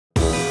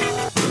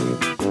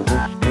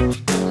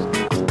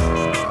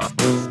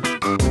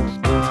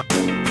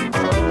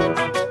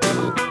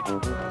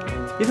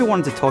ever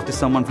wanted to talk to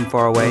someone from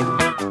far away?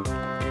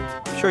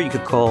 Sure, you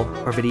could call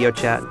or video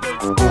chat,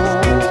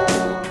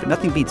 but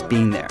nothing beats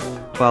being there.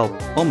 Well,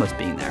 almost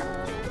being there.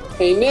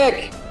 Hey,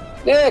 Nick!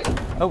 Nick!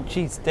 Oh,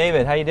 geez,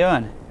 David, how you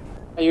doing?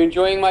 Are you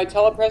enjoying my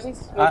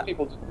telepresence? Most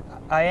people do.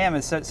 I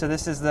am. So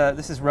this is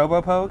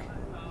RoboPogue.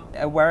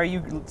 Where are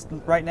you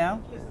right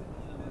now?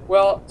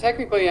 Well,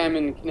 technically I'm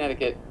in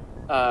Connecticut,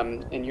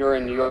 and you're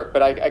in New York,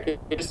 but I could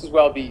just as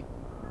well be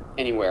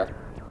anywhere.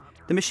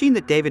 The machine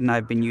that David and I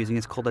have been using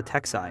is called a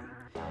Texi.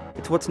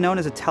 It's what's known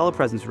as a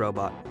telepresence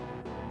robot.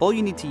 All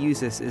you need to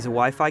use this is a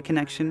Wi-Fi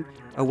connection,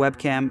 a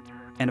webcam,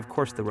 and of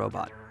course the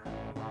robot.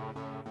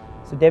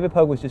 So David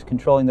Pogue was just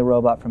controlling the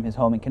robot from his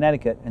home in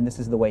Connecticut, and this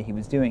is the way he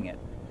was doing it.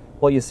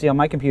 What you see on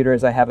my computer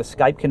is I have a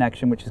Skype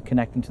connection which is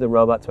connecting to the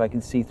robot so I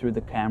can see through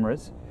the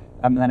cameras.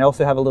 And I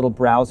also have a little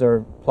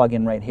browser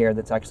plug-in right here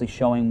that's actually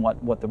showing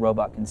what the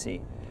robot can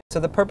see. So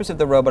the purpose of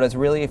the robot is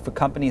really for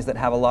companies that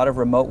have a lot of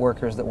remote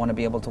workers that want to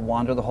be able to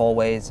wander the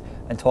hallways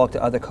and talk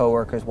to other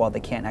coworkers while they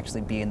can't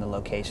actually be in the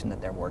location that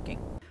they're working.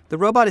 The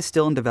robot is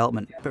still in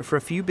development, but for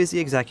a few busy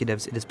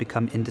executives it has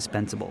become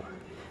indispensable.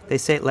 They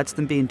say it lets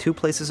them be in two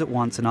places at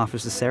once and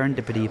offers the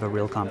serendipity of a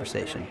real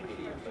conversation.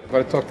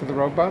 Want to talk to the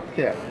robot?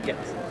 Yeah.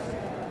 Yes.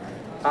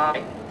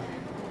 Hi.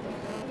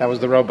 That was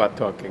the robot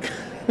talking.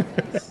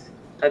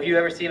 Have you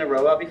ever seen a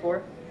robot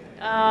before?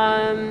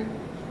 On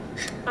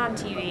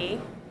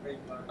TV.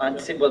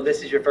 Well,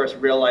 this is your first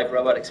real-life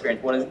robot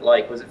experience. What is it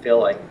like? What does it feel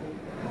like?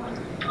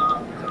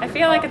 I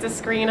feel like it's a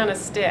screen on a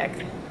stick.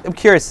 I'm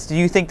curious, do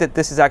you think that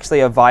this is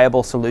actually a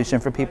viable solution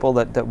for people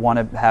that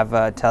want to have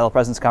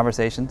telepresence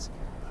conversations?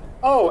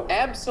 Oh,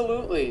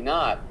 absolutely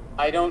not.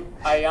 I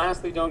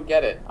honestly don't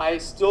get it. I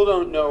still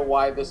don't know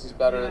why this is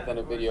better than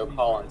a video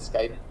call on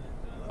Skype.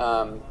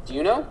 Do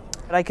you know?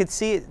 But I could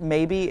see it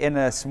maybe in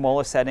a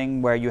smaller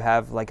setting where you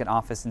have like an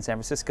office in San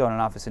Francisco and an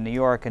office in New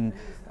York, and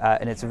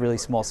it's a really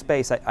small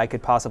space. I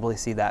could possibly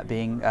see that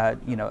being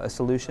a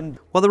solution.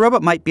 While the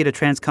robot might beat a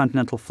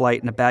transcontinental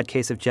flight in a bad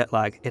case of jet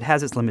lag, it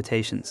has its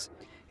limitations.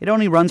 It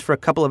only runs for a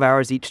couple of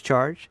hours each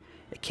charge.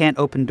 It can't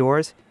open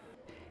doors,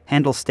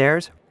 handle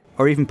stairs,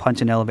 or even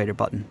punch an elevator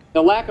button.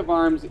 The lack of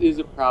arms is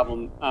a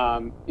problem.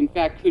 In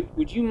fact,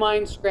 would you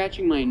mind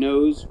scratching my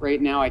nose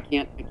right now? I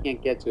can't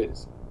get to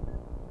it.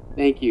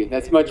 Thank you.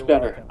 That's much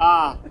better.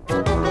 Ah.